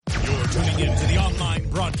into the online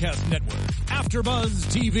broadcast network, AfterBuzz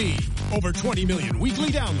TV. Over 20 million weekly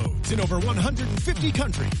downloads in over 150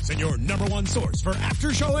 countries, and your number one source for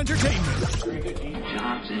after-show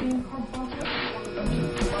entertainment.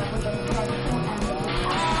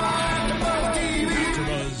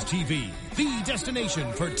 AfterBuzz TV, the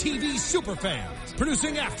destination for TV superfans,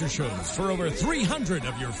 producing aftershows for over 300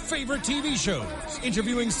 of your favorite TV shows,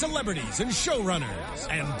 interviewing celebrities and showrunners,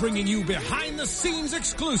 and bringing you behind-the-scenes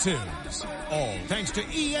exclusives. All thanks to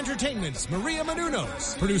E! Entertainment's Maria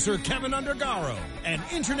Menounos, producer Kevin Undergaro, and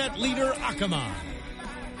internet leader Akamai.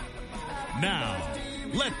 Now,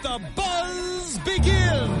 let the buzz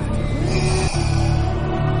begin!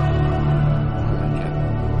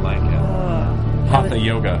 Hatha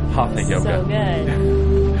yoga. So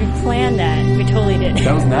good. We planned that. We totally did.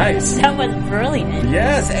 That was nice. That was brilliant.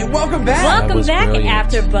 Yes, and welcome back. Welcome back,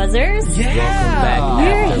 After Buzzers. Yeah. Welcome back,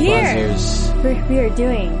 We're here. Buzzers. We are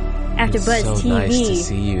doing After Buzz so TV. Nice to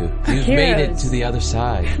see you. You've made it to the other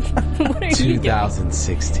side. What are you doing?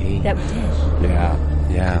 2016. That we did.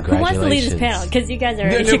 Yeah. Who wants to lead this panel? Because you guys are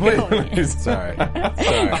ready to go. Sorry.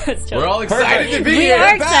 We're all excited to be We here.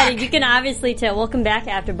 are excited. You can obviously tell. Welcome back,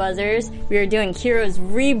 After Buzzers. We are doing Heroes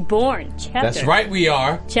Reborn. That's right, we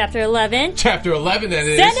are. Chapter 11. Chapter 11, that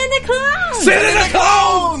is. Send in the clones! Send in the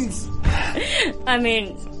clones! I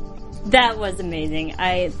mean, that was amazing.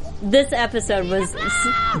 This episode was...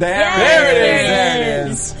 There it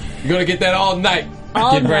is. You're going to get that all night.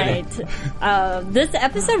 All Get ready. night. This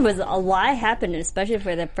episode was a lot happened, especially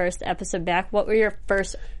for the first episode back. What were your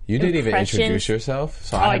first You didn't even impressions? introduce yourself,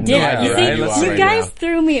 so I have did. no idea You who see, you are you right guys now.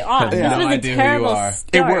 threw me off. I This have no was a idea who you terrible are.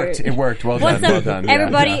 start. It worked. Well What's done. up, Well done.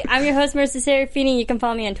 everybody? Yeah. I'm your host, Marissa Serafini. You can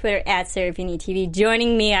follow me on Twitter at Serafini TV.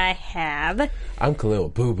 Joining me, I have... I'm Khalil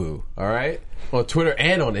Boo Boo, all right? On Twitter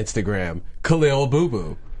and on Instagram, Khalil Boo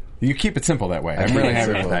Boo. You keep it simple that way. I'm really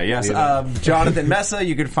happy with that. Yes. Yeah. Jonathan Messa,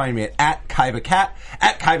 you can find me at KaibaCat,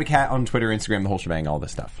 at KaibaCat on Twitter, Instagram, the whole shebang, all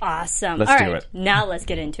this stuff. Awesome. Let's All do right, it. now let's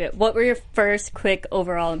get into it. What were your first quick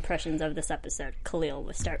overall impressions of this episode? Khalil,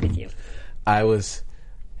 we'll start with you. I was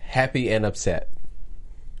happy and upset.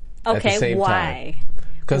 At the Okay, same why?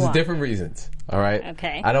 Because Why? of different reasons, all right?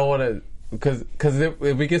 Okay. I don't want to... Because if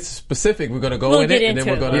we get specific, we're going to go We'll in get it, and then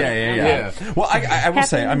into we're it. going to... Yeah. Well, I will Happy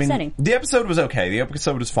say, and I mean, upsetting. the episode was okay. The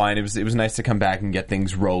episode was fine. It was nice to come back and get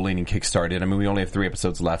things rolling and kick-started. I mean, we only have 3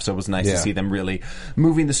 episodes left, so it was nice to Yeah. see them really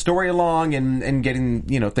moving the story along and getting,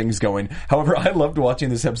 things going. However, I loved watching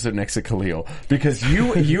this episode next to Khalil because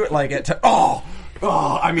you like,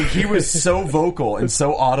 I mean, he was so vocal and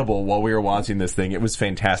so audible while we were watching this thing. It was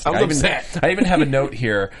fantastic. I'm upset. I even have a note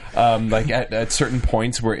here, like at certain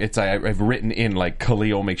points where I've written in like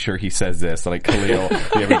Khalil, make sure he says this. Like Khalil,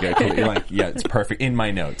 there we go. Khalil, like, yeah, it's perfect in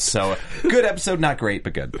my notes. So good episode, not great,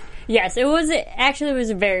 but good. Yes, it was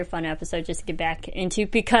a very fun episode just to get back into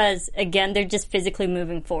because again they're just physically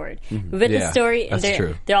moving forward with the Yeah, story. And that's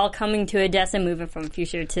true. They're all coming to Odessa, moving from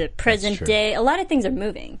future to present true. day. A lot of things are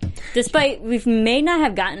moving, despite we may not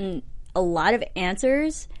have gotten a lot of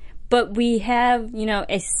answers, but we have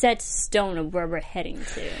a set stone of where we're heading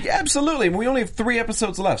to. Yeah, absolutely. We only have 3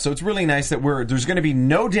 episodes left, so it's really nice that there's going to be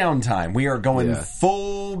no downtime. We are going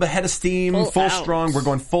full head of steam, full out. strong. We're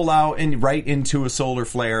going full out and right into a solar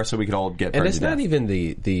flare, so we can all get. And burned it's to not death. even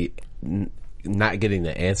the not getting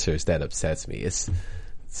the answers that upsets me. It's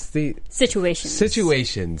the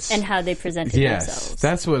situations And how they presented Yes, themselves.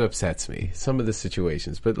 that's what upsets me. Some of the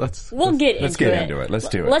situations, but Let's get into it. Let's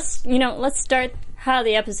do it. Let's start how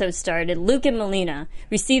the episode started. Luke and Melina.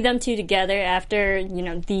 We see them two together after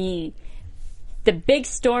the big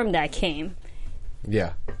storm that came,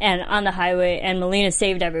 Yeah, and on the highway, and Melina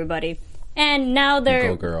saved everybody. And now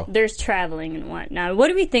Go girl. they're traveling and whatnot. What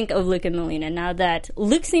do we think of Luke and Melina now that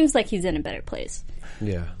Luke seems like he's in a better place?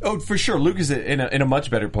 yeah. Oh, for sure. Luke is in a much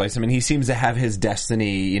better place. I mean, he seems to have his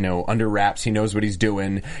destiny, under wraps. He knows what he's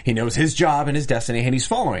doing. He knows his job and his destiny, and he's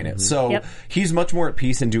following it. So Yep. he's much more at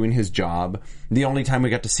peace in doing his job. The only time we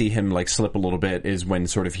got to see him slip a little bit is when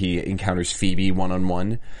sort of he encounters Phoebe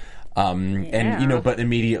one-on-one. And, but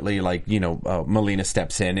immediately, Melina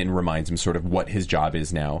steps in and reminds him sort of what his job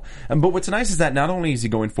is now. But what's nice is that not only is he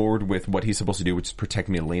going forward with what he's supposed to do, which is protect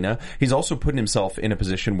Melina, he's also putting himself in a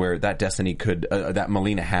position where that destiny that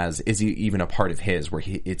Melina has is even a part of his, where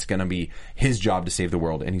it's going to be his job to save the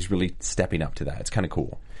world, and he's really stepping up to that. It's kind of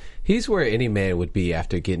cool. He's where any man would be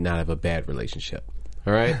after getting out of a bad relationship.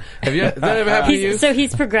 All right, has that ever happened to you? So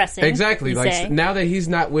he's progressing. Exactly. Like now that he's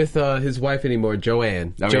not with his wife anymore,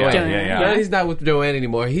 Joanne. Oh, Joanne. Yeah. Now that he's not with Joanne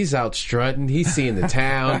anymore. He's out strutting. He's seeing the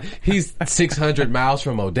town. He's 600 miles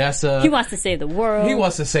from Odessa. He wants to save the world. He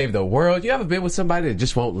wants to save the world. You ever been with somebody that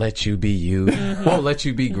just won't let you be you, won't let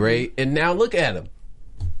you be great, and now look at him.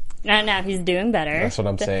 And now he's doing better. That's what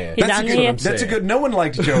I'm saying. That's a good. No one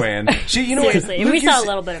likes Joanne. You know Seriously, what? and we saw a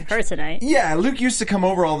little bit of her tonight. Yeah, Luke used to come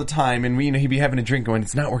over all the time, and he'd be having a drink, going,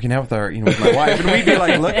 "It's not working out with with my wife," and we'd be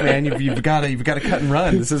like, "Look, man, you've got to cut and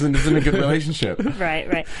run. This isn't a good relationship."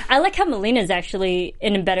 Right. I like how Melina's actually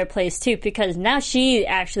in a better place too, because now she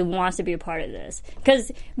actually wants to be a part of this.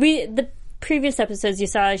 Because the previous episodes you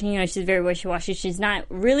saw, she's very wishy-washy. She's not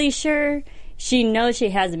really sure. She knows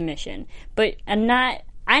she has a mission, but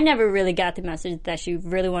I never really got the message that she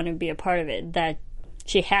really wanted to be a part of it, that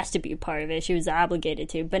she has to be a part of it. She was obligated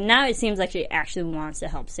to. But now it seems like she actually wants to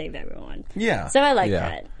help save everyone. Yeah. So I like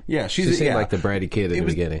that. Yeah, she seemed like the bratty kid at the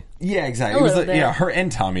beginning. Yeah, exactly. A little bit. Her and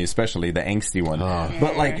Tommy especially, the angsty one. Oh.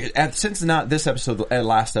 But since not this episode,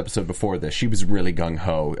 last episode before this, she was really gung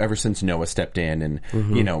ho. Ever since Noah stepped in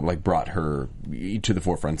and brought her to the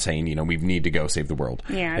forefront, saying, we need to go save the world,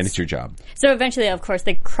 and it's your job. So eventually, of course,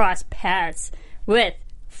 they cross paths with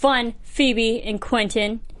Fun, Phoebe, and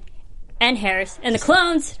Quentin, and Harris, and the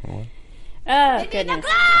clones. Oh, goodness.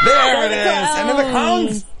 There it is! And then the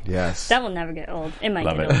clones! Yes. That will never get old. It might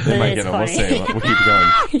Love get it. old. It might get old. We'll say it. We'll keep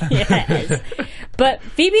going. Yes. But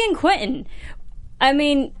Phoebe and Quentin, I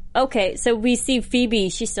mean, okay, so we see Phoebe,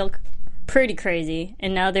 she's still pretty crazy,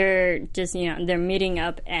 and now they're just, they're meeting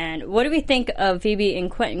up, and what do we think of Phoebe and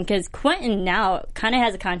Quentin? Because Quentin now kind of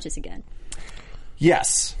has a conscience again.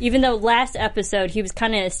 Yes. Even though last episode he was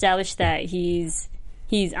kind of established that he's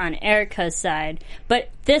on Erica's side,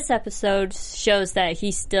 but this episode shows that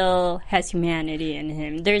he still has humanity in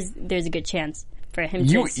him. There's a good chance for him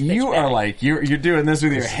to switch are back. like you're doing this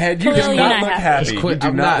with your head. You do Clearly not not look happy. happy. You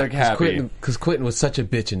do not look happy. Because Quentin was such a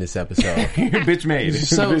bitch in this episode. Bitch made.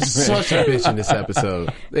 Such a bitch in this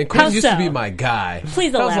episode. And Quentin used to be my guy.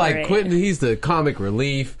 Please I was elaborate. like, Quentin, he's the comic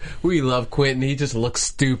relief. We love Quentin. He just looks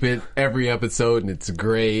stupid every episode, and it's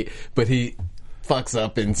great. But he fucks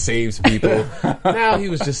up and saves people. Now he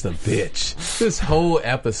was just a bitch. This whole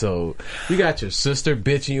episode. You got your sister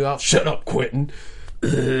bitching you out. Shut up, Quentin.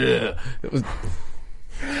 It was...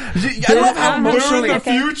 I love how emotionally in the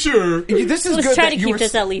future. This is Let's good. try that to you keep were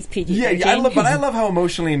this at least PG. I love how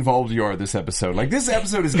emotionally involved you are this episode. Like, this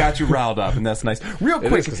episode has got you riled up, and that's nice. Real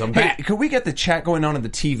quick, I'm back. Could we get the chat going on the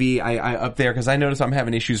TV I up there? Because I notice I'm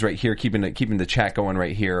having issues right here, keeping the chat going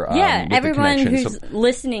right here. Yeah, with everyone the who's connection.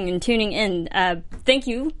 listening and tuning in, thank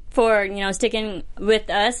you for sticking with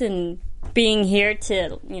us and being here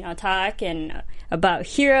to talk and about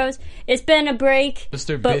Heroes. It's been a break,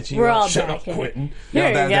 Mr. but Bitchy, we're all shut back up, in. Quentin. There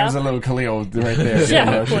you go. There's a little Khalil right there. Shut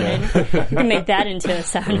up, Quentin. You can make that into a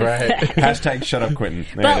sound Right. effect. Hashtag shut up, Quentin.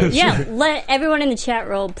 There it But is. yeah, let everyone in the chat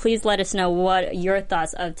roll, please let us know what your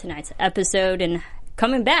thoughts of tonight's episode and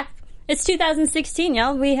coming back. It's 2016,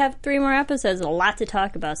 y'all. We have 3 more episodes, a lot to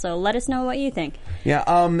talk about. So let us know what you think.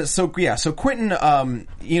 Yeah. So Quentin,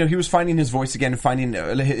 he was finding his voice again, finding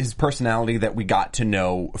his personality that we got to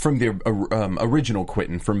know from the original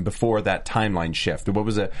Quentin from before that timeline shift. What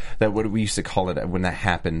was what we used to call it when that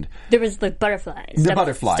happened? There was the butterflies. The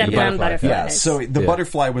butterfly. Butterflies. Yeah. So the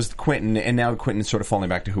butterfly was Quentin, and now Quentin's sort of falling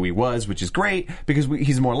back to who he was, which is great because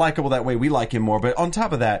he's more likable that way. We like him more. But on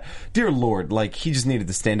top of that, dear Lord, like, he just needed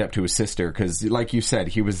to stand up to his sister because, like you said,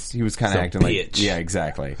 he was kind of acting bitch. like, yeah,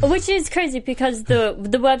 exactly. Which is crazy because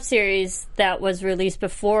the web series that was released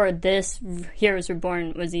before this Heroes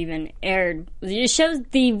Reborn was even aired, it shows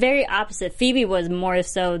the very opposite. Phoebe was more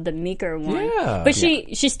so the meeker one. Yeah. But she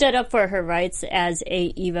stood up for her rights as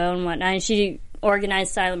a Evo and whatnot, and she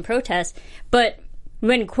organized silent protests. But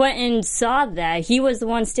when Quentin saw that, he was the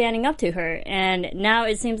one standing up to her, and now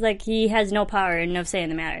it seems like he has no power and no say in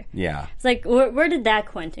the matter. Yeah. It's like, where did that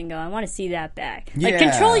Quentin go? I want to see that back. Like, Yeah.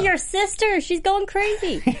 control your sister. She's going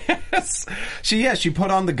crazy. Yes. She put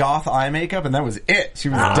on the goth eye makeup, and that was it. She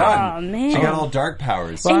was done. Man. She got all dark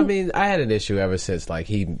powers. Well, I mean, I had an issue ever since, like,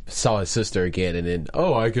 he saw his sister again, and then,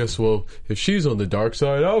 I guess, well, if she's on the dark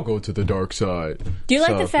side, I'll go to the dark side. Do you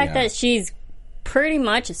like So, the fact yeah. that she's pretty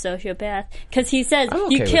much a sociopath? Because he says I'm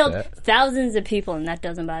okay you with killed that. thousands of people, and that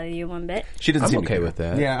doesn't bother you one bit. She doesn't I'm seem okay to with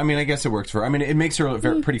that. Yeah, I mean, I guess it works for her. I mean, it makes her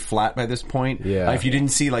look pretty flat by this point. Yeah. If you didn't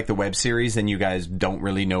see, like, the web series, then you guys don't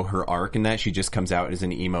really know her arc in that. She just comes out as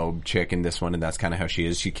an emo chick in this one, and that's kind of how she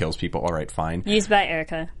is. She kills people. All right, fine. Used by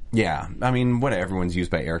Erica. Yeah, I mean, what everyone's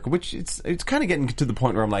used by Erica, which it's kind of getting to the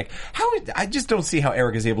point where I'm like, I just don't see how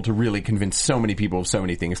Erica's able to really convince so many people of so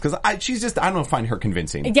many things, because I don't find her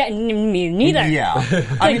convincing. Yeah, me neither. Yeah,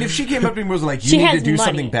 I mean, if she came up to me and was like, "You need to do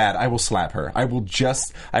something bad," I will slap her. I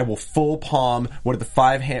will full palm. What are the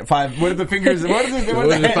five? What are the fingers? What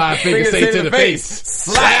are the 5 fingers say to the face?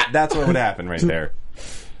 Slap. That's what would happen right there.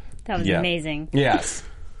 That was amazing. Yes.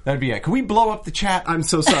 That'd be it. Can we blow up the chat? I'm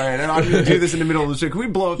so sorry. I'm going to do this in the middle of the show. Can we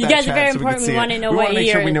blow up that chat? You guys are very important. We want to know what you're thinking. We want to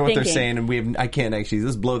make sure we know what they're saying, and I can't actually.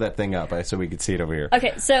 Let's blow that thing up so we can see it over here.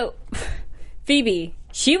 Okay, so Phoebe,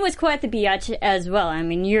 she was quite the biatch as well. I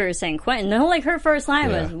mean, you were saying Quentin. Her first line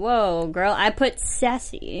was, "Whoa, girl, I put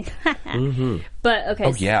sassy." But okay.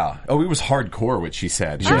 Oh yeah. Oh, it was hardcore what she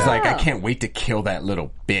said. She was like, "I can't wait to kill that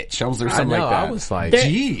little bitch." I was there something like that. I was like,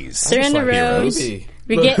 "Jeez." They're in the road.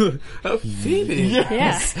 We get Phoebe.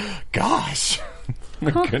 Yes. Yeah. Gosh.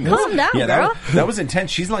 Calm down, yeah, girl. That was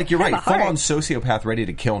intense. She's like, you're right, full on sociopath, ready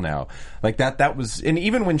to kill now. Like that was, and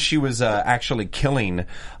even when she was actually killing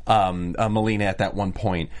Melina at that one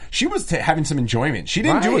point, she was having some enjoyment. She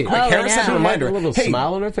didn't do it quick. Harris had to remind her, a little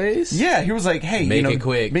smile on her face. Yeah, he was like, hey, make it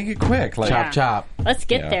quick. Make it quick. Like, chop. Let's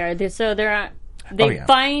get there. So they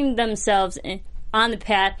find themselves on the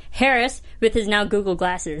path. Harris with his now Google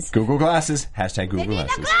glasses. Google glasses. Hashtag Google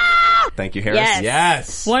glasses. Thank you, Harris.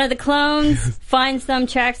 Yes. One of the clones finds them,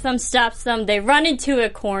 tracks them, stops them. They run into a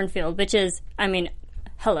cornfield, which is, I mean,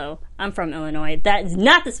 hello, I'm from Illinois. That is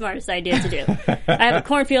not the smartest idea to do. I have a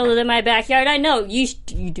cornfield in my backyard. I know you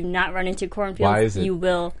do not run into cornfields. Why is it? You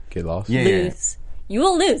will get lost. Lose. You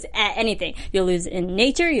will lose at anything. You'll lose in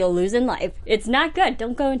nature. You'll lose in life. It's not good.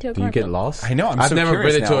 Don't go into a cornfield. Do you get lost? I know. I've never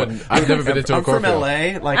been into a cornfield. I'm from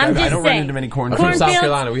LA. Like I don't run into many cornfields. I'm from South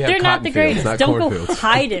Carolina. We have they're not the greatest. Don't cornfields. Go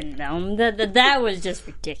hide in them. That was just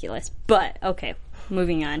ridiculous. But okay,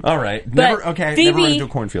 moving on. All right. Never run into a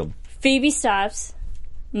cornfield. Phoebe stops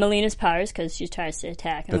Melina's powers because she tries to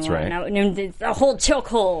attack. That's right. And the whole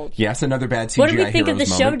chokehold. Yes, another bad CGI. What did we think of the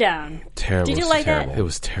moment. Showdown? Terrible. Did you like that? It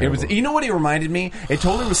was terrible. You know what it reminded me? It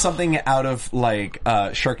totally was something out of like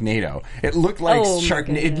Sharknado. It looked like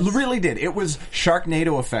Sharknado. It really did. It was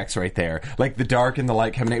Sharknado effects right there, like the dark and the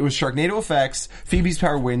light coming. It was Sharknado effects. Phoebe's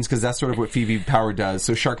power wins because that's sort of what Phoebe power does.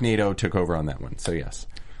 So Sharknado took over on that one. So yes.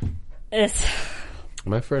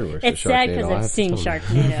 My friend works it's for Sharknado. It's sad because I've seen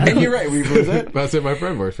Sharknado. And you're right. We was it? I said my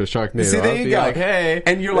friend works for Sharknado. See, there you go. Like, hey,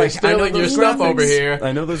 and you're like, stealing your stuff over here.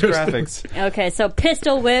 I know those graphics. Okay, so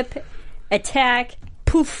pistol whip, attack,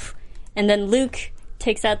 poof, and then Luke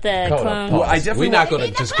takes out the clone. Well, we're not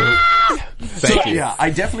going to just go. Thank you. Yeah, I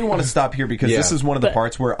definitely want to stop here because this is one of the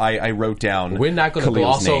parts where I wrote down. We're not going to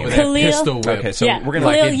gloss over that Khalil, pistol whip. Okay, so we're going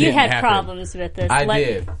to Khalil, you had problems with this. I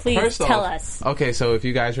did. Please First tell off, us. Okay, so if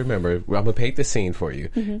you guys remember, I'm going to paint the scene for you.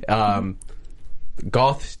 Mm-hmm.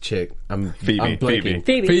 Goth chick.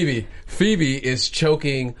 Phoebe is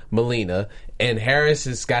choking Melina, and Harris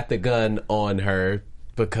has got the gun on her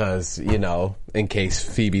because, in case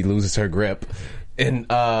Phoebe loses her grip. And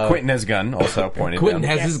Quentin has gun also pointed. Quentin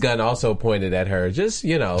has his gun also pointed at her. Just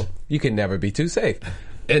you can never be too safe.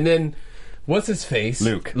 And then what's his face?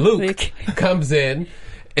 Luke comes in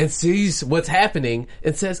and sees what's happening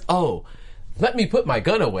and says, "Oh, let me put my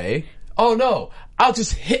gun away. Oh no, I'll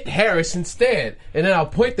just hit Harris instead, and then I'll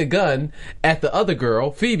point the gun at the other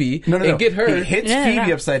girl, Phoebe, and get her." He hits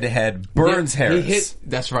Phoebe upside the head, burns Harris.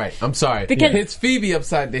 That's right. I'm sorry. He hits Phoebe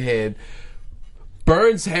upside the head,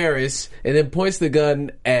 burns Harris, and then points the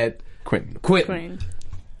gun at Quentin.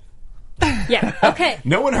 Yeah. Okay.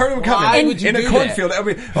 No one heard him coming. Why would you in do a cornfield? I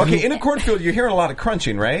mean, in a cornfield, you're hearing a lot of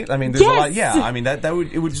crunching, right? I mean, there's a lot. Yeah. I mean,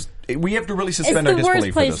 we have to really suspend our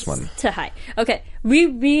disbelief for this one. To hide. Okay.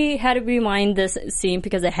 We had to rewind this scene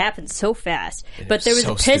because it happened so fast. But there was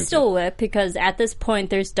a pistol whip because at this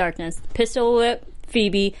point there's darkness. Pistol whip.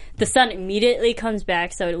 Phoebe. The sun immediately comes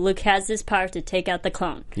back, so Luke has this power to take out the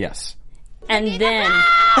clone. Yes. And then,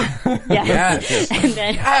 yes. And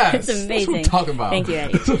then it's amazing. That's what I'm talking about. Thank you,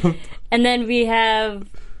 Eddie. And then we have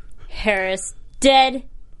Harris dead,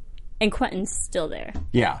 and Quentin's still there.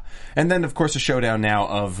 Yeah, and then of course a showdown now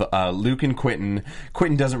of Luke and Quentin.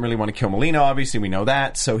 Quentin doesn't really want to kill Melina. Obviously, we know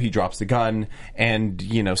that, so he drops the gun, and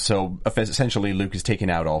so essentially Luke is taking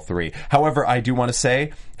out all three. However, I do want to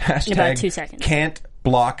say in about 2 seconds. Can't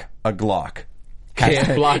block a Glock.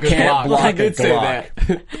 Can't block a Glock. I did say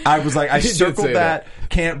that. I was like, I circled that.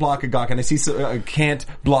 Can't block a Glock, and I see can't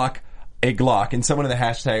block a Glock, and someone in the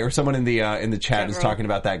hashtag or someone in the chat is talking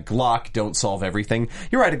about that Glock don't solve everything.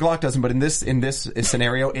 You're right, a Glock doesn't, but in this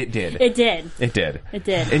scenario, it did. It did. It did. It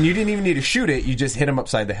did. And you didn't even need to shoot it; you just hit him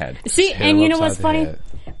upside the head. See, and you know what's funny?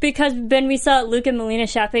 because when we saw Luke and Melina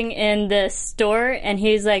shopping in the store, and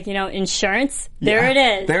he's like, insurance. There it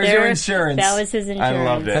is. There's your insurance. That was his insurance. I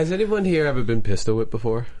loved it. Has anyone here ever been pistol whipped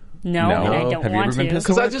before? No, and I don't Have you want ever been to.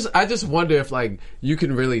 pistol Because I just wonder if you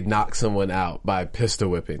can really knock someone out by pistol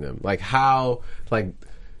whipping them. Like how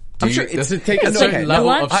does it take a certain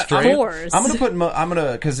level of strength? I'm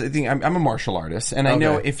gonna because I'm a martial artist, and I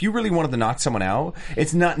know if you really wanted to knock someone out,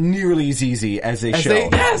 it's not nearly as easy as they show.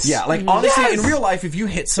 Yes. Yeah, honestly, in real life, if you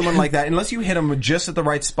hit someone like that, unless you hit them just at the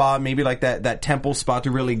right spot, maybe like that temple spot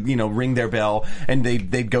to really ring their bell, and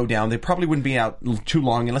they'd go down, they probably wouldn't be out too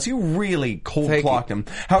long unless you really cold clocked them.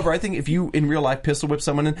 However, I think if you in real life pistol whip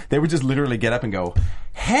someone, they would just literally get up and go,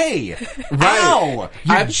 "Hey, ow,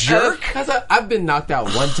 you jerk!" I've been knocked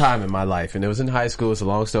out one time in my life, and it was in high school. It's a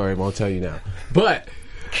long story. I won't tell you now. But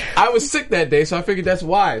I was sick that day, so I figured that's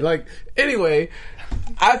why. Anyway,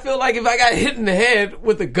 I feel like if I got hit in the head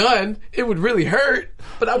with a gun, it would really hurt,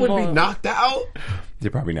 but I wouldn't be knocked out. Yeah,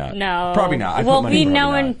 probably not. No. Probably not. We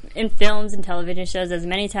know in films and television shows, as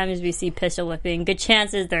many times as we see pistol whipping, good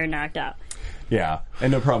chances they're knocked out. Yeah,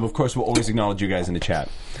 and no problem. Of course, we'll always acknowledge you guys in the chat.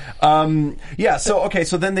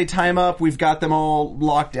 So then they tie him up. We've got them all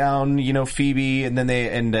locked down. Phoebe and then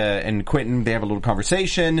and Quentin. They have a little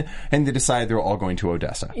conversation, and they decide they're all going to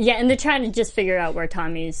Odessa. Yeah, and they're trying to just figure out where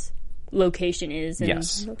Tommy's location is. And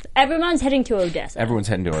yes, everyone's heading to Odessa. Everyone's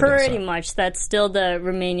heading to Odessa. Pretty much, that's still the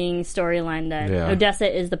remaining storyline. That Odessa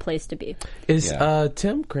is the place to be. Is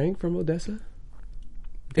Tim Crane from Odessa?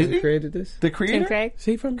 Who created this? The creator? Tim Craig? Is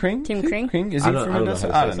he from Tim Kring? Is he from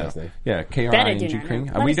Odessa? I don't know. Yeah, K-R-I-N-G Kring.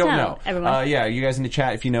 We don't know. Everyone. You guys in the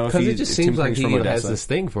chat, if you know if it just seems like he has this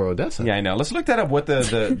thing for Odessa. Yeah, I know. Let's look that up, what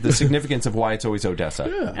the significance of why it's always Odessa.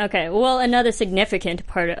 Yeah. Okay, well, another significant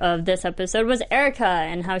part of this episode was Erica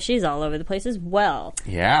and how she's all over the place as well.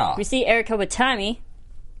 Yeah. We see Erica with Tommy.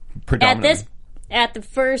 Predominantly. At the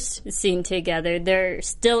first scene together, they're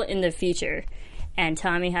still in the future, and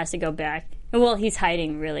Tommy has to go back. Well, he's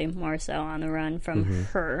hiding really more so on the run from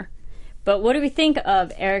her. But what do we think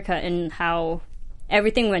of Erica and how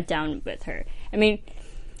everything went down with her? I mean,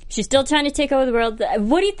 she's still trying to take over the world.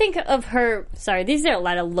 What do you think of her? Sorry, these are a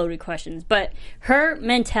lot of loaded questions, but her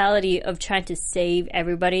mentality of trying to save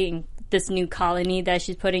everybody in this new colony that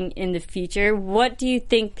she's putting in the future. What do you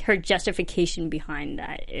think her justification behind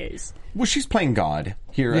that is? Well, she's playing God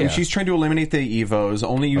here, and she's trying to eliminate the Evos.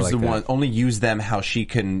 Only use them how she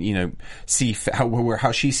can, see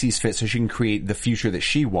how she sees fit, so she can create the future that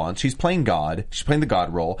she wants. She's playing God. She's playing the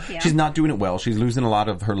God role. Yeah. She's not doing it well. She's losing a lot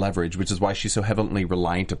of her leverage, which is why she's so heavily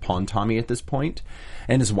reliant upon Tommy at this point,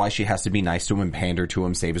 and is why she has to be nice to him, pander to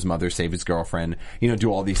him, save his mother, save his girlfriend.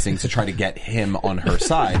 Do all these things to try to get him on her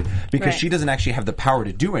side because she doesn't actually have the power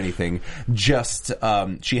to do anything. Just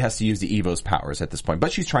she has to use the Evo's powers at this point,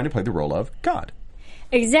 but she's trying to play the role of God.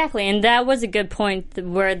 Exactly, and that was a good point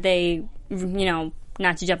where they,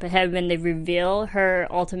 not to jump ahead, when they reveal her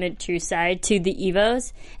ultimate true side to the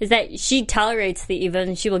Evos, is that she tolerates the Evos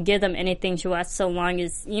and she will give them anything she wants so long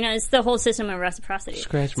as, it's the whole system of reciprocity.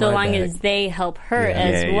 So long as they help her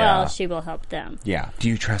as well, she will help them. Yeah. Do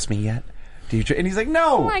you trust me yet? And he's like,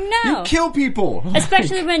 no, no, you kill people.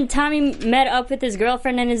 Especially when Tommy met up with his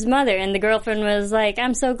girlfriend and his mother, and the girlfriend was like,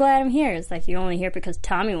 I'm so glad I'm here. It's like, you're only here because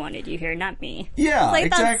Tommy wanted you here, not me. Yeah, like,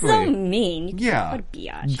 exactly. That's so mean. Yeah. What a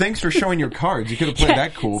biatch. Thanks for showing your cards. You could have played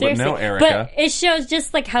that cool, seriously. But no, Erica. But it shows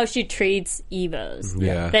just like how she treats Evos.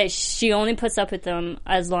 Yeah. That she only puts up with them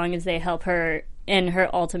as long as they help her in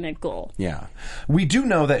her ultimate goal. Yeah. We do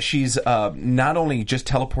know that she's not only just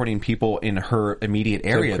teleporting people in her immediate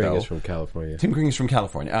area, Tim Kring though. is from California. Tim Kring is from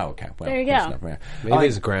California. Oh, okay. Well, there you go. Maybe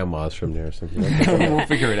his grandma's from there or something. We'll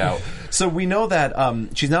figure it out. So we know that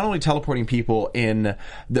she's not only teleporting people in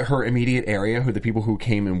her immediate area, the people who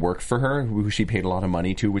came and worked for her, who she paid a lot of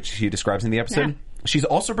money to, which she describes in the episode. Yeah. She's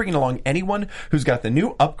also bringing along anyone who's got the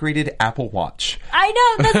new upgraded Apple Watch. I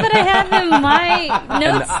know, that's what I have in my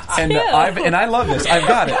notes too. And I love this. I've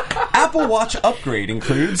got it. Apple Watch upgrade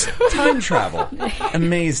includes time travel.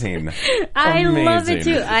 Amazing. I love it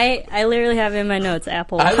too. I literally have in my notes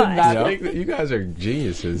Apple Watch. I did not think that you guys are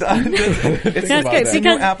geniuses. That's good because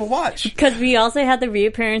new Apple Watch. Because we also had the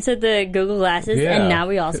reappearance of the Google Glasses, and now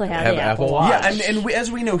we also have the Apple Watch. Yeah, and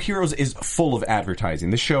as we know, Heroes is full of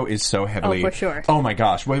advertising. The show is so heavily. Oh, for sure. Oh my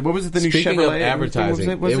gosh! What was it? The new Speaking Chevrolet of advertising,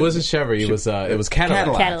 it wasn't Chevrolet. It was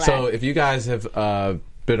Cadillac. So if you guys have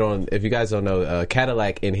if you guys don't know,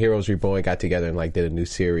 Cadillac and Heroes Reborn got together and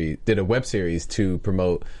did a web series to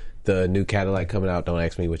promote the new Cadillac coming out. Don't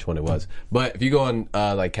ask me which one it was. But if you go on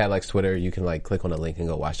like Cadillac's Twitter, you can like click on the link and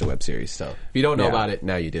go watch the web series. So if you don't know about it,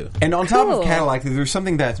 now you do. And on top of Cadillac, there's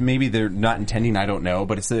something that maybe they're not intending, I don't know,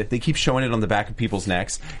 but it's they keep showing it on the back of people's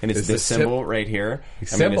necks, and it's this symbol right here.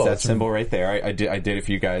 I mean, it's that symbol right there. I did it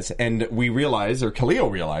for you guys. And we realize, or Khalil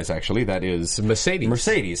realized actually, that is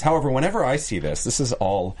Mercedes. However, whenever I see this is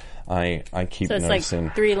all I keep so it's noticing.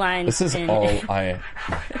 Like 3 lines.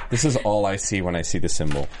 This is all I see when I see the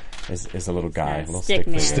symbol. Is a little guy, a little stick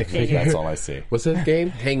figure. That's all I see. What's that game?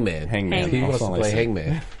 Hangman. He wants to play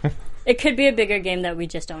Hangman. It could be a bigger game that we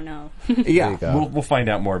just don't know. Yeah, we'll find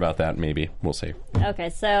out more about that. Maybe we'll see. Okay,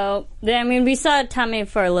 so we saw Tommy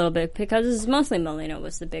for a little bit because it was mostly Melina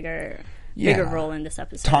was the bigger role in this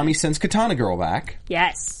episode. Tommy sends Katana Girl back.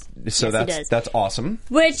 Yes. So yes, that's awesome.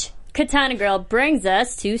 Which Katana Girl brings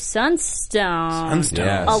us to Sunstone. Yes.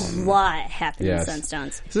 A lot happened in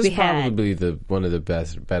Sunstones. This is probably one of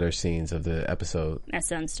the better scenes of the episode. At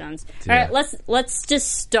Sunstones. Yeah. All right, let's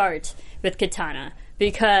just start with Katana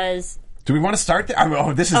because. Do we want to start there?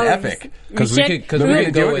 Oh, this is epic. Because we could go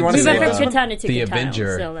into Katana to the Katana,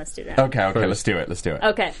 Avenger. So let's do that. Okay, let's do it.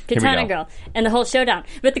 Okay, Katana Girl and the whole showdown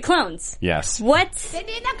with the clones. Yes. What? They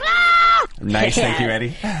need the clones! Nice, thank you,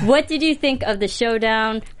 Eddie. What did you think of the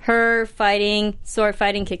showdown? Her fighting, sword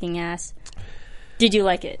fighting, kicking ass. Did you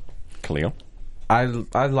like it? Khalil? I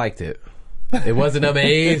liked it. It wasn't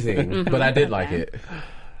amazing, but I did like it.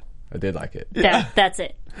 That's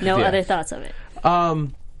it. No other thoughts of it.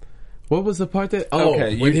 What was the part that?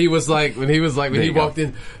 When he walked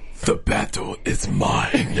in, the battle is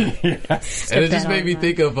mine. Yes. And it just made me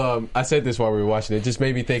think of. I said this while we were watching it. It just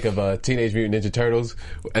made me think of Teenage Mutant Ninja Turtles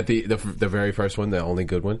at the very first one, the only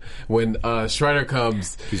good one. When Shredder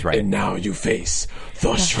comes, he's right. And now you face the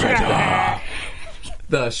Shredder.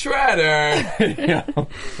 The Shredder. Yeah.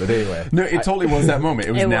 But anyway, no, it totally was that moment.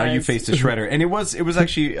 It was now you faced a Shredder, and it was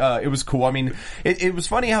actually it was cool. I mean, it was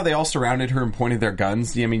funny how they all surrounded her and pointed their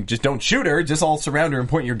guns. I mean, just don't shoot her, just all surround her and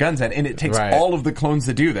point your guns at. And it takes all of the clones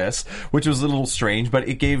to do this, which was a little strange, but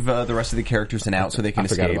it gave the rest of the characters an out so they can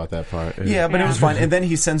escape. I forgot about that part. Yeah, but it was fun. And then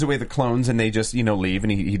he sends away the clones, and they just leave,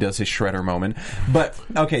 and he does his Shredder moment. But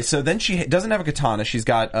okay, so then she doesn't have a katana. She's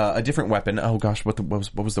got a different weapon. Oh gosh, what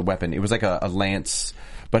was the weapon? It was like a lance.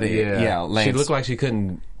 But Lance. She looked like she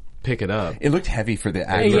couldn't pick it up. It looked heavy for the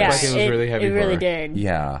actress. It looked like it was really heavy. It really for her. did.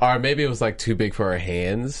 Yeah. Or maybe it was like too big for her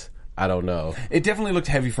hands. I don't know. It definitely looked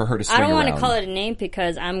heavy for her to swing around. I don't want to call it a name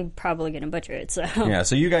because I'm probably going to butcher it. So yeah,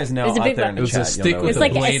 so you guys know. It's a big weapon. It was a stick with a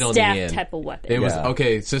blade on the end. It's like a staff type of weapon. It was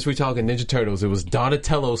okay. Since we're talking Ninja Turtles, it was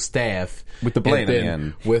Donatello's staff with the blade on the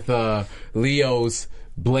end, with Leo's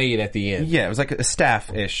blade at the end. Yeah, it was like a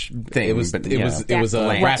staff-ish thing. It was wrapped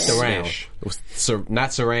around. It was not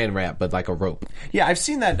saran wrap, but like a rope. Yeah, I've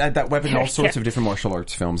seen that weapon in all sorts of different martial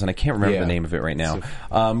arts films, and I can't remember the name of it right now.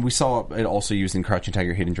 We saw it also used in Crouching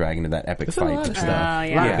Tiger, Hidden Dragon in that epic fight. A lot of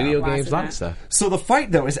stuff. Video games, a lot of stuff. So the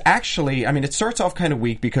fight, though, is actually, I mean, it starts off kind of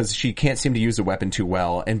weak because she can't seem to use the weapon too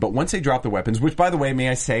well, but once they drop the weapons, which, by the way, may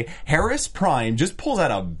I say, Harris Prime just pulls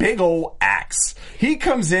out a big old axe. He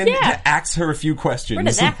comes in to ask her a few questions. Where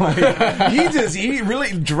did that he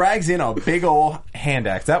really drags in a big old hand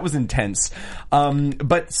axe. That was intense.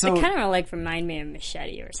 But so it kind of like remind me of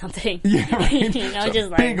Machete or something. Yeah, right? Just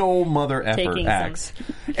like big old mother effer axe.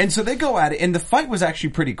 And so they go at it, and the fight was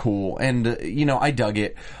actually pretty cool. And I dug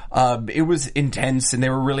it. It was intense, and they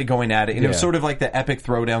were really going at it. And it was sort of like the epic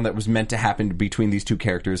throwdown that was meant to happen between these two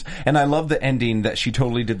characters. And I love the ending that she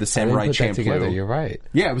totally did the Samurai Champloo. You're right.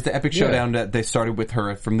 Yeah, it was the epic showdown that they started with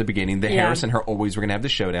her from the beginning. Harris and her always were going to have the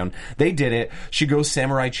showdown. They did it. She goes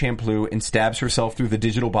Samurai Champloo and stabs herself through the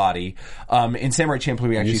digital body. In Samurai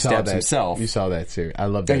Champloo, he actually stabs himself. You saw that series. I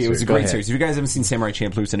love that series. It was a great series. If you guys haven't seen Samurai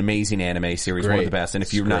Champloo, it's an amazing anime series, one of the best. And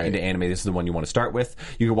if you're not into anime, this is the one you want to start with.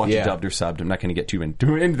 You can watch it dubbed or subbed. I'm not going to get too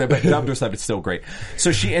into that, but dubbed or subbed, it's still great.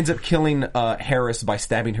 So she ends up killing Harris by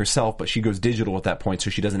stabbing herself, but she goes digital at that point, so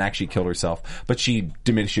she doesn't actually kill herself, but she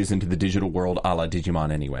diminishes into the digital world a la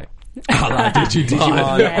Digimon anyway.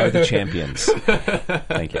 Digimon are the champions.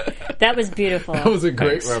 Thank you. That was beautiful. That was a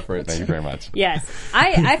great reference. Thank you very much. Yes,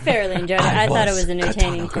 I fairly enjoyed it. I thought it was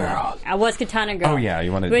entertaining. I was Katana Girl. Oh yeah,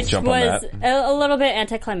 you want to jump on that? Which was a little bit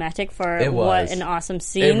anticlimactic for what an awesome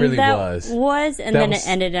scene it really that was. And then it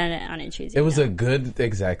ended on a cheesy. It was a good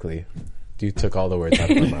exactly. You took all the words out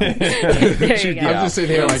of my mouth. There you go. I'm just sitting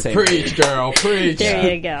here like, preach, girl, preach.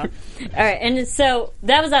 There you go. All right, and so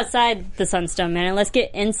that was outside the Sunstone Man, and let's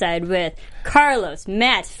get inside with Carlos,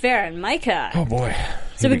 Matt, Farrah, and Micah. Oh boy.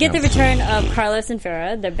 So we get the return of Carlos and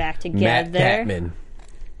Farrah. They're back together. Matt Batman.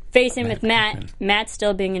 Facing with Matt. Matt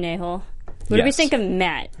still being an a-hole. What do we think of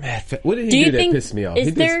Matt? What did he do that pissed me off?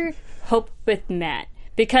 Is there hope with Matt?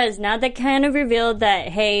 Because now they kind of revealed that,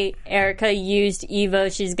 hey, Erica used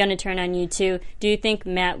Evo, she's going to turn on you too. Do you think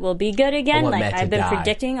Matt will be good again? Like I've been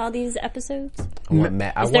predicting all these episodes? I want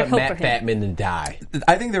Matt Fatman to die.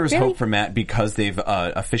 I think there is hope for Matt because they've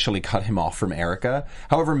officially cut him off from Erica.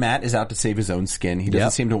 However, Matt is out to save his own skin. He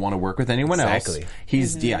doesn't seem to want to work with anyone else.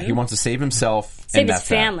 He's he wants to save himself. Save his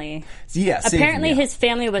family. Yeah, apparently his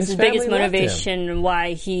family was his biggest motivation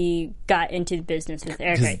why he got into the business with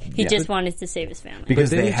Erica. He just wanted to save his family.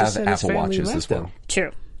 Because they have Apple Watches as well.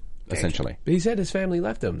 True. Essentially. But he said his family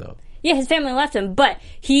left him, though. Yeah, his family left him, but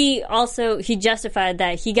he justified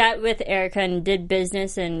that he got with Erica and did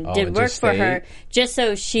business and did work for her just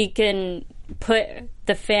so she can put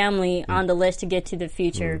the family on the list to get to the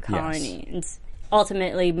future colony. Yes. And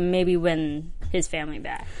ultimately, maybe win his family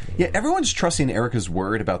back. Yeah, everyone's trusting Erica's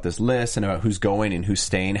word about this list and about who's going and who's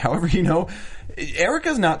staying. However,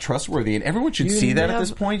 Erica's not trustworthy, and everyone should see that at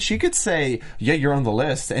this point. She could say, yeah, you're on the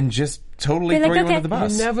list, and just totally throw you under the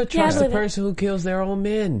bus. You never trust a person who kills their own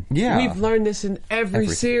men. Yeah. We've learned this in every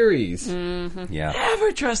series. Mm-hmm. Yeah.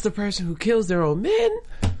 Never trust a person who kills their own men.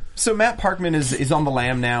 So Matt Parkman is on the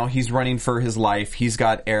lam now. He's running for his life. He's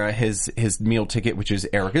got his meal ticket, which is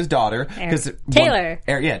Erica's daughter. Taylor.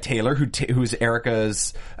 Taylor, who's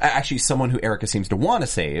Erica's, actually someone who Erica seems to want to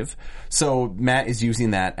save. So Matt is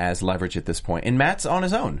using that as leverage at this point. And Matt's on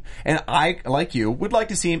his own. And I, like you, would like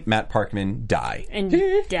to see Matt Parkman die. And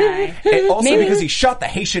die. And also because he shot the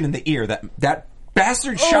Haitian in the ear. That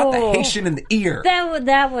bastard shot the Haitian in the ear.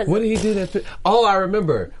 That was. What did he do? I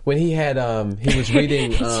remember when he had he was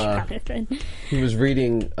reading. He was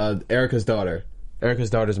reading Erica's daughter's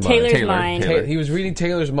mind. Taylor's mind. He was reading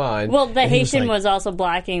Taylor's mind. Well, the Haitian was also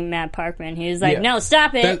blocking Matt Parkman. He was like, "No,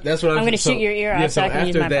 stop it! That's what I'm going to shoot your ear off." So I can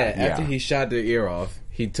use my after he shot the ear off,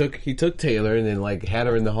 he took Taylor and then had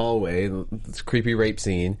her in the hallway. This creepy rape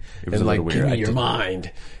scene. It was and a little weird. Give me your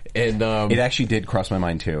mind. And it actually did cross my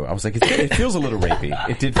mind too. I was like, it feels a little rapey.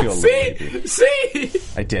 It did feel a little rapey. See,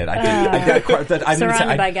 I did. I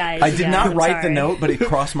surrounded by guys. I did not write the note, but it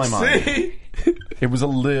crossed my mind. It was a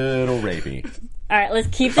little rapey. All right, let's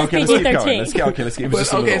keep this PG-13. Let's keep. It was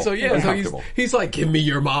just a little so he's like, give me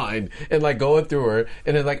your mind, and going through her,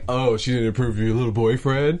 and then oh, she didn't approve of your little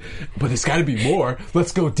boyfriend, but it's got to be more.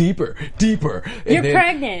 Let's go deeper. And You're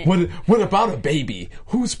pregnant. What about a baby?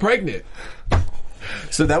 Who's pregnant?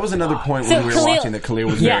 So that was another point when we were watching that Khalil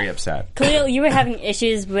was very upset. Khalil, you were having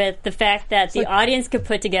issues with the fact that the audience could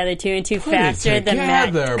put together 2 and 2 faster than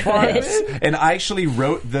Matt could. And I actually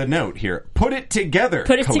wrote the note here. Put it together,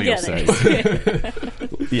 Khalil together. Says.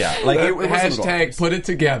 Yeah, it was hashtag put it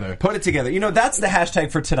together. Put it together. That's the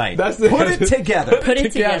hashtag for tonight. That's the put it together. Put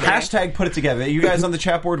it together. Hashtag put it together. You guys on the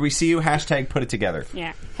chat board, we see you. Hashtag put it together.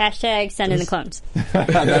 Yeah. Hashtag send in the clones.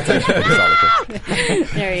 That's actually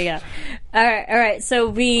There you go. All right. So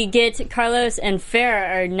we get Carlos and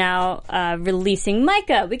Farrah are now releasing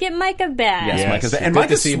Micah. We get Micah back. Yes. Micah's back. And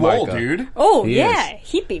Micah's swole, dude. Oh,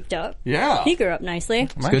 he beefed up. Yeah. He grew up nicely.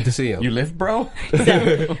 It's good to see him. You live, bro?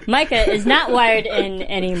 So, Micah is not wired in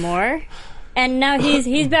anymore. And now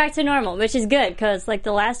he's back to normal, which is good, because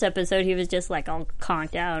the last episode, he was just all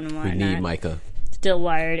conked out and whatnot. We need Micah. Still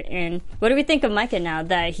wired in. What do we think of Micah now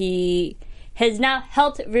that he has now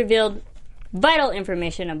helped reveal vital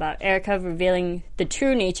information about Erica, revealing the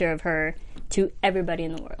true nature of her to everybody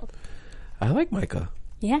in the world? I like Micah.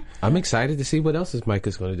 Yeah. I'm excited to see what else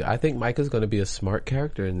Micah's going to do. I think Micah's going to be a smart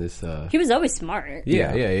character in this. He was always smart.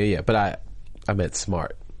 Yeah. But I meant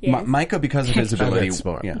smart. Yeah. Micah, because of his ability,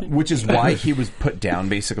 smart. Which is why he was put down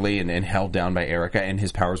basically and held down by Erica, and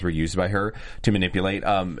his powers were used by her to manipulate.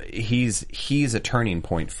 He's a turning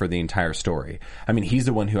point for the entire story. I mean, he's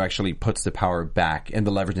the one who actually puts the power back and the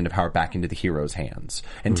leverage into power back into the hero's hands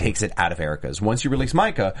and takes it out of Erica's. Once you release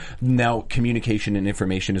Micah, now communication and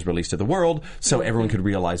information is released to the world, so everyone could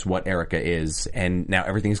realize what Erica is, and now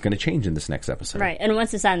everything's going to change in this next episode. Right, and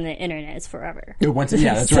once it's on the internet, it's forever. That's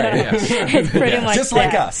right. It's pretty much just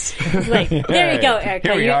like us. There you go, Erica.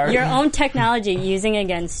 Here we are. Your own technology using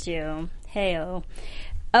against you. Hey-oh.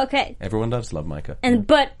 Okay. Everyone does love Micah.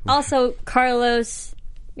 But also, Carlos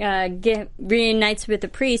reunites with the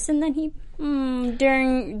priest, and then he,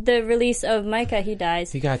 during the release of Micah, he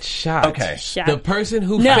dies. He got shot. Okay. The person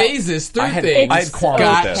who phases through things I had qualms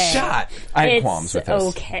got with this. shot. I had qualms with this.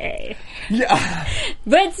 Okay. Yeah.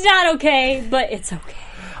 But it's not okay, but it's okay.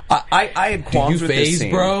 I had qualms with this phase,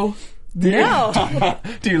 scene. bro? No.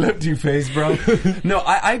 Do you phase, bro? No,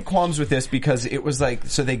 I had qualms with this because it was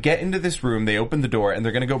so they get into this room, they open the door, and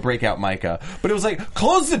they're going to go break out Micah. But it was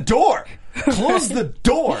close the door! Close the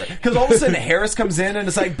door. Because all of a sudden Harris comes in and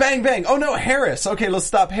it's like, bang, bang. Oh no, Harris. Okay, let's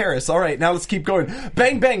stop Harris. All right, now let's keep going.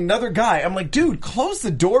 Bang, bang, another guy. I'm like, dude, close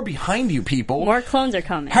the door behind you, people. More clones are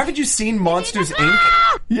coming. Haven't you seen Monsters,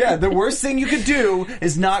 Inc.? Yeah, the worst thing you could do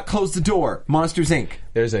is not close the door. Monsters, Inc.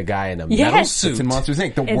 There's a guy in a metal Yes. suit. It's in Monsters,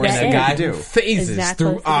 Inc. The Is worst that thing it? you guy could do. who phases Is that through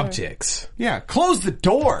close the door? objects. Yeah, close the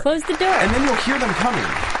door. Close the door. And then you'll hear them coming.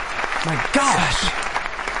 My gosh.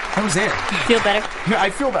 That was it. Feel better? Yeah,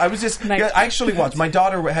 I was just, My- I actually watched, my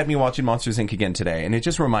daughter had me watching Monsters, Inc. again today, and it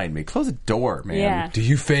just reminded me, close the door, man. Yeah. Do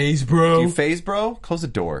you phase, bro? You phase, bro? Close the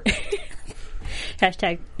door.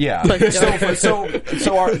 Hashtag. Yeah. Close the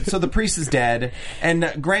door. So the priest is dead,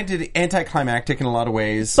 and granted, anticlimactic in a lot of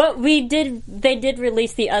ways. But they did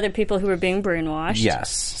release the other people who were being brainwashed.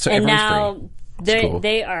 Yes. So And everyone's now free. cool.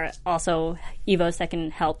 they are also Evos that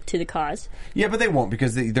can help to the cause. Yeah, but they won't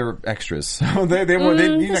because they're extras. So they won't. You're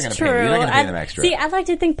not going That's to pay. You're not going to pay I- them extra. See, I like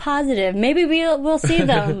to think positive. Maybe we'll see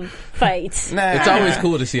them fight. Nah. It's always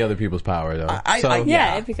cool to see other people's power, though. Yeah,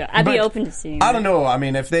 Yeah. it'd be good. I'd be But open to seeing. I don't know. I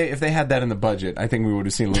mean, if they had that in the budget, I think we would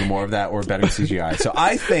have seen a little more of that or better CGI. So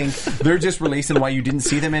I think they're just releasing why you didn't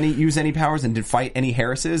see them use any powers and didn't fight any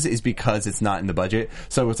Harrises is because it's not in the budget.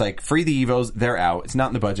 So it's like free the Evos, they're out. It's not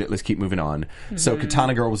in the budget. Let's keep moving on. So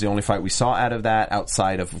Katana Girl was the only fight we saw out of that,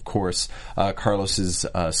 outside of course, Carlos's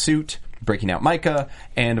suit breaking out Micah,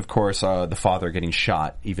 and of course the father getting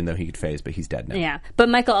shot, even though he could phase, but he's dead now. Yeah, but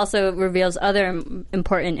Michael also reveals other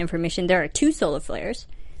important information. There are 2 solar flares.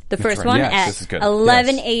 The first right. one Yes, this is at good.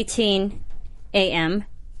 11:18 a.m.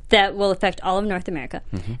 that will affect all of North America,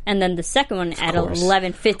 and then the second one at course.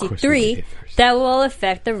 11:53 that will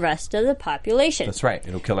affect the rest of the population. That's right.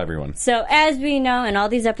 It'll kill everyone. So as we know in all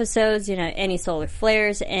these episodes, any solar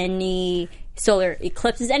flares, any solar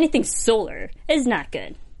eclipses, anything solar is not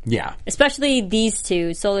good. Yeah. Especially these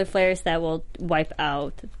 2 solar flares that will wipe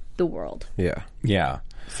out the world. yeah. Yeah.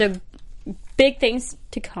 So big things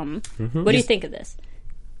to come. What do you think of this?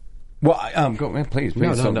 Well, go man, please.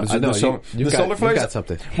 No. So, I know. You've solar flares. got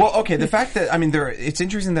something. Well, okay. The fact that it's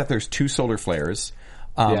interesting that there's 2 solar flares.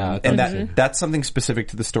 Yeah, and that's something specific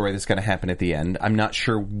to the story that's going to happen at the end. I'm not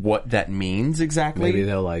sure what that means exactly. Maybe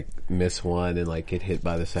they'll miss one and get hit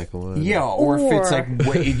by the second one. Yeah, or if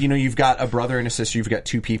it's you've got a brother and a sister, you've got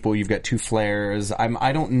 2 people, you've got 2 flares.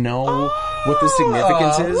 I don't know what the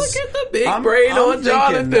significance is. Look at the big brain on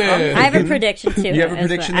Jonathan. I have a prediction too. You have a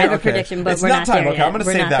prediction? I have a Okay. prediction, but it's we're not time. there Okay, yet. I'm going to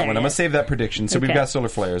We're save not that there one. I'm going yet. to save that prediction. So we've Okay. got solar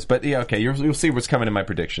flares, but yeah, okay. You'll see what's coming in my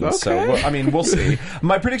predictions. So Okay. we'll see.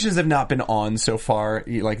 My predictions have not been on so far.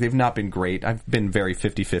 They've not been great. I've been very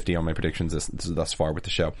 50-50 on my predictions thus far with the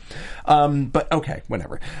show. But okay,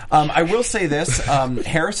 whatever. I will say this: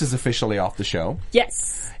 Harris is officially off the show.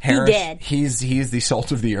 Yes, Harris, he did. He is the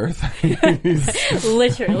salt of the earth.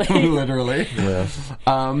 Literally. Literally. Yeah.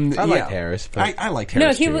 I like Harris. But I liked No,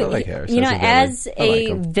 Harris he too. was. like Harris As as a villain. I like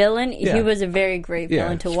a him. villain, Yeah. he was a very great Yeah,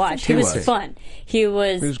 villain to watch. He he was was. fun. He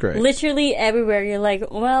was great. literally everywhere. You're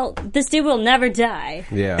like, well, this dude will never die.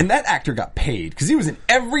 Yeah. And that actor got paid because he was in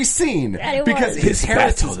every scene That it because was. his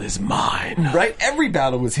Harris is mine. right? Every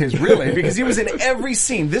battle was his, really, because he was in every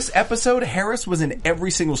scene. This episode, Harris was in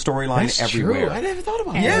every single storyline That's everywhere. true. I never thought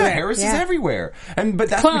about Yeah, that. Harris is Yeah. everywhere, but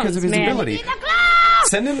that's Clones, because of his man. ability.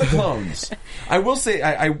 Send in the clones. I will say,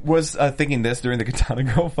 I was thinking this during the Katana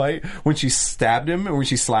Girl fight when she stabbed him and when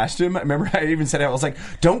she slashed him. I remember I even said it. I was like,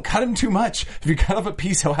 "Don't cut him too much. If you cut off a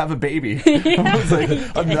piece, he'll have a baby." I was like,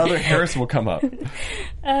 another Harris will come up.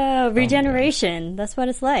 Regeneration. That's what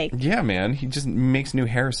it's like. Yeah, man, he just makes new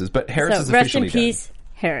Harrises. But Harris So is rest officially in peace,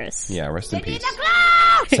 Harris. dead. Yeah, rest in peace.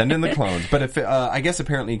 Send in the clones. But if I guess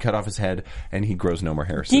apparently he cut off his head and he grows no more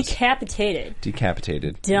Harrises.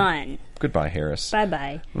 Decapitated. Done. Goodbye, Harris. Bye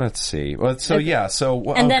bye. Let's see. Well, so yeah.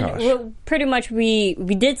 So And then gosh. pretty much we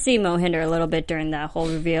did see Mohinder a little bit during that whole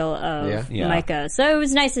reveal of Yeah. Micah. So it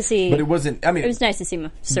was nice to see. But it wasn't. I mean, It was nice to see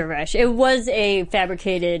Suresh. It was a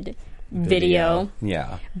fabricated video,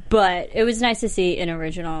 yeah. but it was nice to see an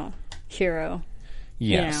original hero.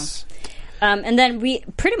 Yes. And then we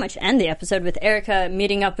pretty much end the episode with Erica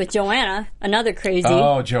meeting up with Joanna, another crazy.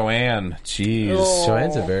 Oh, Joanne. Jeez. Oh.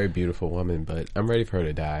 Joanne's a very beautiful woman, but I'm ready for her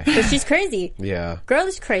to die. But she's crazy. Yeah. Girl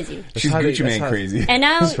is crazy. She's how they- Gucci that's Man how- crazy. And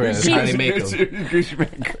now That's how they she, make 'em. Gucci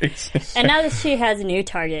Man crazy. and now that she has a new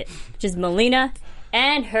target, which is Melina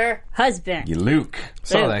and her husband. Luke.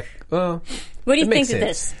 Saw Luke. that. Well, What do you It think makes of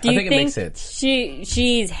sense. this? Do I you think it makes sense.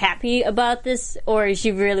 she's happy about this, or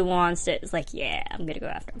she really wants it? It's like, yeah, I'm gonna go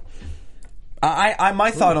after him.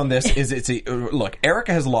 My thought on this is look,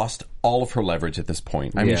 Erica has lost all of her leverage at this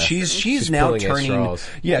point. I mean, Yeah. she's now pulling at turning. straws.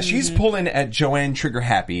 Yeah, she's pulling at Joanne trigger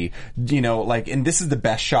happy. You know, like, and this is the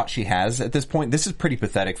best shot she has at this point. This is pretty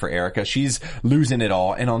pathetic for Erica. She's losing it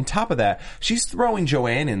all, and on top of that, she's throwing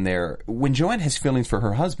Joanne in there when Joanne has feelings for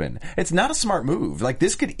her husband. It's not a smart move. Like,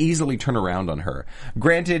 this could easily turn around on her.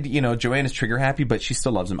 Granted, you know, Joanne is trigger happy, but she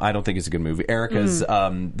still loves him. I don't think it's a good move. Erica's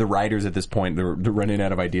the writers at this point, they're running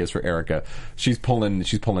out of ideas for Erica. She's pulling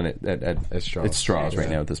it at straws right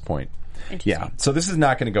now at this point. Yeah, so this is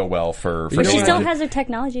not going to go well for But she Joanne. still has her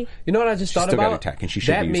technology. You know what I just thought still got about? her tech, and she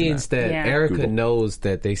should that be using means that Yeah. Erica Google. knows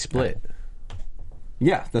that they split.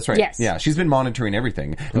 Yeah, that's right. Yes. Yeah, she's been monitoring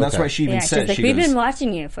everything, and that's Okay. why she even Yeah, said she's like, she we've goes, been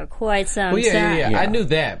watching you for quite some Well, time. yeah. Yeah. I knew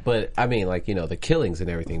that, but I mean, like, you know, the killings and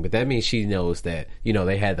everything. But that means she knows that, you know,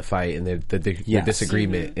 they had the fight and the Yes.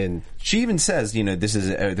 disagreement. And She even says, you know, this is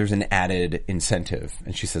there's an added incentive,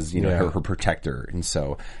 and she says, you know, Yeah. her protector, and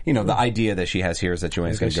so, you know, the idea that she has here is that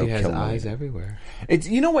Joanne's going to go she has kill eyes Melina. everywhere. It's,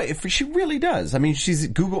 you know what? If she really does. I mean, she's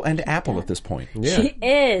Google and Apple at this point. Yeah. She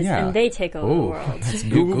is, Yeah. and they take over the world.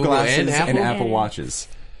 Google Google glasses and and Apple? Apple watches.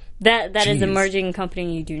 That is Jeez. a merging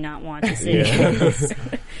company you do not want to see.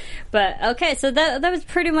 But okay, so that was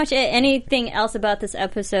pretty much it. Anything else about this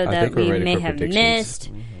episode I that think we're we ready may for have predictions. missed?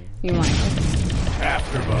 You want?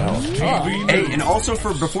 AfterBuzz TV Hey, and also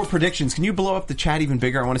before predictions, can you blow up the chat even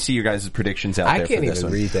bigger? I want to see your guys' predictions out I there can't for this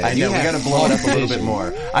even one. read that. I know, You we have got to blow it up a little bit vision.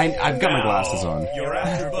 more. I've got my glasses on. Your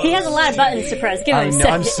AfterBuzz He has a lot of buttons to press. Give him I a know,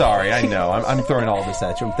 second. I'm sorry. I know. I'm throwing all this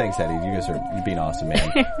at you. Thanks, Eddie. You guys are being awesome,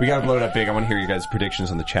 man. We got to blow it up big. I want to hear your guys'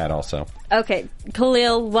 predictions on the chat also. Okay,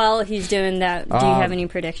 Khalil. While he's doing that, do you have any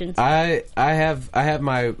predictions? I have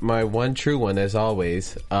my one true one as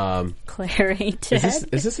always. Claire ain't dead.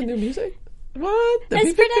 Is this a new music? What?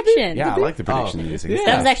 It's prediction. Yeah, I like the prediction music. yeah.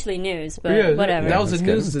 That was actually news, but Yeah, whatever. That was That's a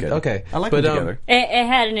good, news. that's good. Okay, I like but, them together. It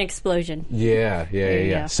had an explosion. Yeah. you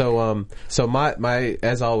go. So my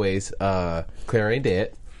as always, Claire ain't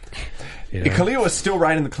dead. You know? Khalil is still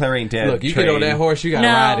riding the Claire ain't dead Look, you train. get on that horse, you gotta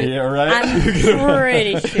No. ride it. Yeah, right? I'm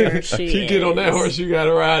pretty sure she You get on that is. horse, you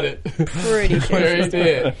gotta ride it. Pretty sure Claire she's ain't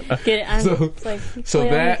dead. Get it. I'm, So- it's like, So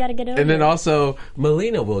Cleo, you that, gotta get over and then it. also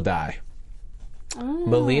Melina will die. Oh.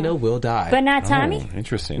 Melina will die, But not Tommy? Oh,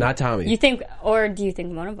 interesting. not Tommy. You think, or do you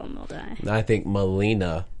think one of them will die? I think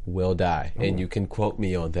Melina will die, and you can quote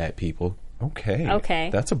me on that, people. Okay. Okay.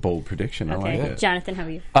 That's a bold prediction. Okay. I like it. Jonathan, how are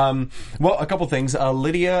you? Well, a couple things.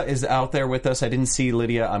 Lydia is out there with us. I didn't see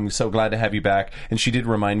Lydia. I'm so glad to have you back. And she did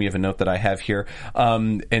remind me of a note that I have here.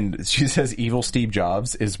 And she says evil Steve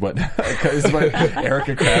Jobs is what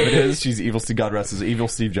Erica Kravitz is. She's evil Steve, God rest his evil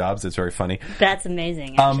Steve Jobs. It's very funny. That's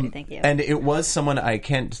amazing, actually. Thank you. And it was someone, I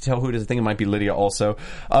can't tell who it is. I think it might be Lydia also,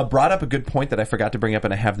 brought up a good point that I forgot to bring up,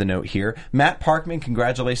 and I have the note here. Matt Parkman,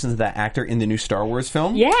 congratulations to that actor in the new Star Wars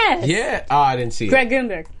film. yes! Yeah. Oh, I didn't see Greg it.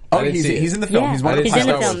 Grunberg. Oh, I didn't see it. he's in the film. Yeah. He's one of the He's in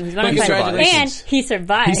the pilots. film. He's one of He the pilots. survived. And he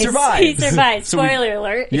survived. He survived. He survived. So we- Spoiler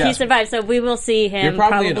alert. He Yes. survived. So we will see him You're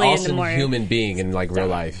probably an in the awesome more. human being in like real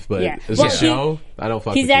life, but Yeah. as Well, a show, I don't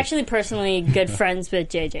fuck He's with you. actually personally good friends with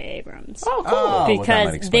J.J. Abrams. Oh, cool. Oh, well, that might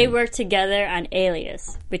because explain. they worked together on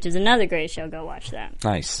Alias, which is another great show. Go watch that.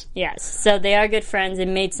 Nice. Yes. So they are good friends. It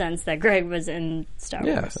made sense that Greg was in Star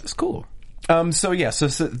Yeah, Wars. that's cool. So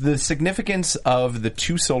the significance of the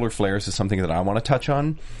two solar flares is something that I want to touch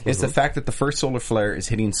on. Is the fact that the first solar flare is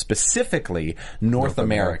hitting specifically North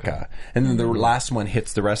America. And then the last one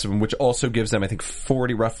hits the rest of them, which also gives them, I think,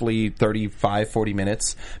 roughly 40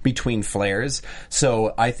 minutes between flares.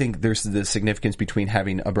 So I think there's the significance between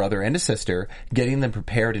having a brother and a sister, getting them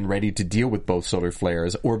prepared and ready to deal with both solar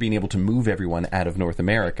flares, or being able to move everyone out of North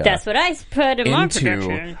America. That's what I put in my into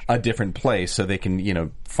prediction. a different place so they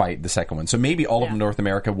can, fight the second one. So maybe all of Yeah. North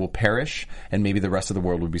America will perish and maybe the rest of the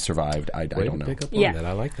world will be survived. I don't know. Pick up on Yeah. that.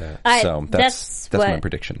 I like that. So that's what, my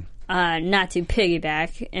prediction. Not to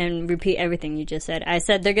piggyback and repeat everything you just said. I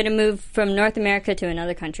said they're going to move from North America to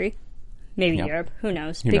another country, maybe Yep. Europe. Who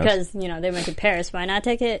knows? Who knows? Because they went to Paris. Why not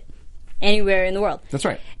take it anywhere in the world? That's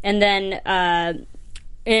right. And then,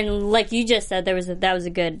 and like you just said, that was a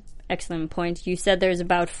good, excellent point. You said there's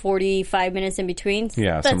about 45 minutes in between.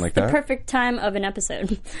 Yeah, That's something like that. the perfect time of an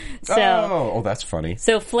episode. So. Oh, that's funny.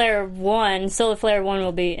 So Solar Flare 1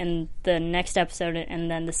 will be in the next episode, and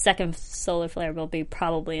then the second Solar Flare will be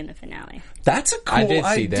probably in the finale. That's a cool I did see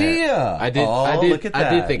idea. that. I did. Oh, I did. look at I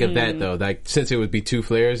that. did think of that though. Like since it would be two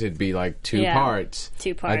flares, it'd be like two Yeah, parts.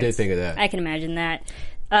 2 parts. I did think of that. I can imagine that.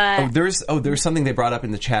 There's something they brought up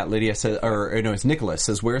in the chat. Lydia says, it's Nicholas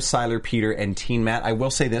says, "Where's Siler, Peter, and Teen Matt?" I will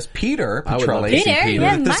say this: Peter Petrelli.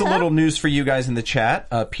 There's a little news for you guys in the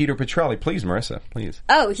chat. Peter Petrelli, please, Marissa, please.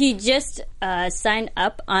 Oh, he just signed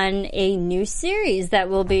up on a new series that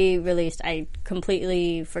will be released. I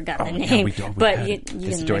completely forgot the name,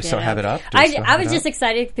 do I still have it up? I was just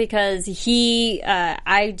excited because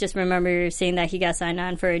I just remember seeing that he got signed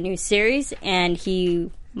on for a new series, and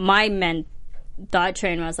thought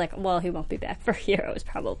train was like, well, he won't be back for Heroes,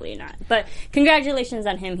 probably not. But congratulations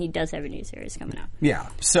on him. He does have a new series coming out. Yeah.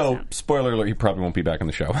 So spoiler alert, he probably won't be back on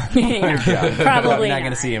the show. Probably not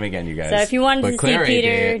going to see him again, you guys. So if you wanted to see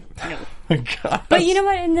Peter, no. But you know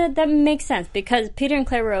what? And that makes sense because Peter and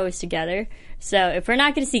Claire were always together. So if we're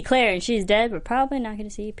not going to see Claire and she's dead, we're probably not going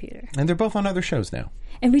to see Peter. And they're both on other shows now.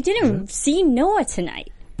 And we didn't see Noah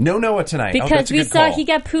tonight. No Noah tonight. Because we saw he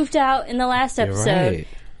got poofed out in the last episode. Right.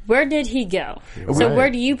 Where did he go? So where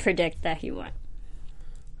do you predict that he went?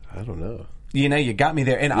 I don't know. You know, you got me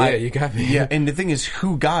there. And you got me. Yeah, and the thing is,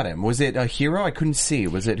 who got him? Was it a Hero? I couldn't see.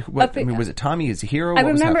 Was it? Was it Tommy as a hero? I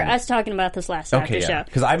remember us talking about this last after show.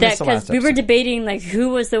 Because I missed the last episode. We were debating like who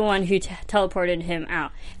was the one who teleported him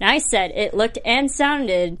out. And I said it looked and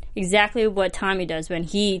sounded exactly what Tommy does when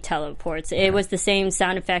he teleports. It was the same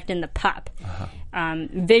sound effect in the pop.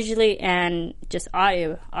 Visually and just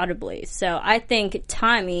audibly. So I think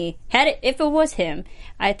Tommy if it was him,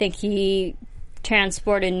 I think he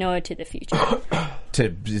transported Noah to the future.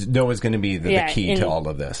 Noah's going to be the key to all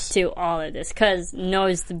of this. To all of this, because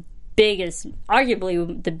Noah's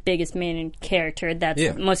arguably the biggest main character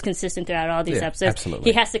that's most consistent throughout all these episodes.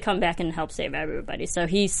 Absolutely. He has to come back and help save everybody. So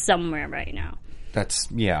he's somewhere right now.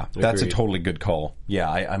 That's a totally good call. Yeah,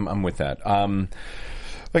 I'm with that.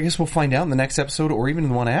 I guess we'll find out in the next episode or even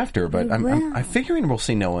the one after, but I'm figuring we'll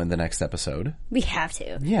see Noah in the next episode. We have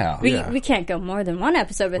to. Yeah. We can't go more than one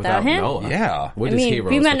episode without him. Noah. Yeah.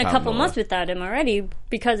 We went a couple months without him already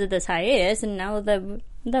because of this hiatus, and now that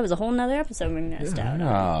was a whole nother episode we missed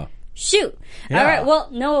out. Shoot. Yeah. All right, well,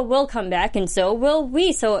 Noah will come back, and so will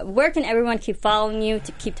we. So where can everyone keep following you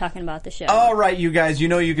to keep talking about the show? All right, you guys. You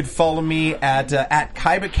know you can follow me at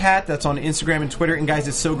KaibaCat. That's on Instagram and Twitter. And, guys,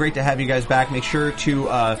 it's so great to have you guys back. Make sure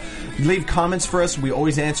to leave comments for us. We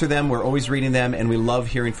always answer them. We're always reading them, and we love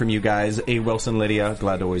hearing from you guys. A. Wilson, Lydia,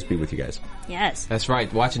 glad to always be with you guys. Yes. That's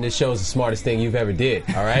right. Watching this show is the smartest thing you've ever did,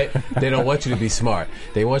 all right? They don't want you to be smart.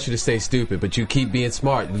 They want you to stay stupid, but you keep being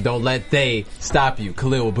smart. Don't let they stop you.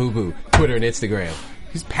 Khalil Boo Boo, Twitter and Instagram.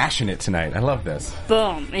 He's passionate tonight. I love this.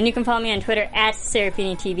 Boom. And you can follow me on Twitter at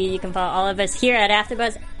Serafini TV. You can follow all of us here at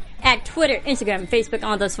AfterBuzz at Twitter, Instagram, Facebook,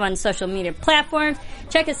 all those fun social media platforms.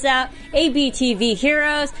 Check us out. ABTV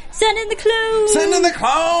Heroes. Send in the clones. Send in the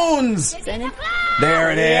clones. Send in.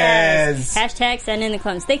 There it is. Hashtag send in the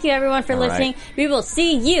clones. Thank you everyone for listening. Right. We will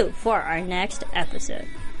see you for our next episode.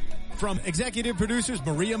 From executive producers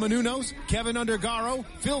Maria Menounos, Kevin Undergaro,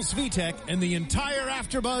 Phil Svitek, and the entire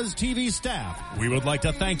AfterBuzz TV staff, we would like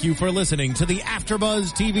to thank you for listening to the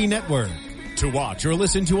AfterBuzz TV network. To watch or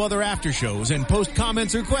listen to other after shows and post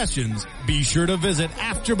comments or questions, be sure to visit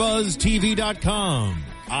AfterBuzzTV.com.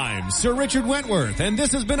 I'm Sir Richard Wentworth, and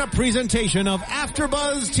this has been a presentation of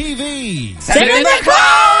AfterBuzz TV. Send in the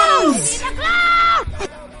clowns!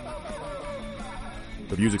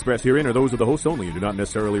 The views expressed herein are those of the hosts only and do not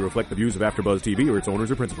necessarily reflect the views of AfterBuzz TV or its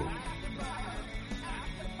owners or principals.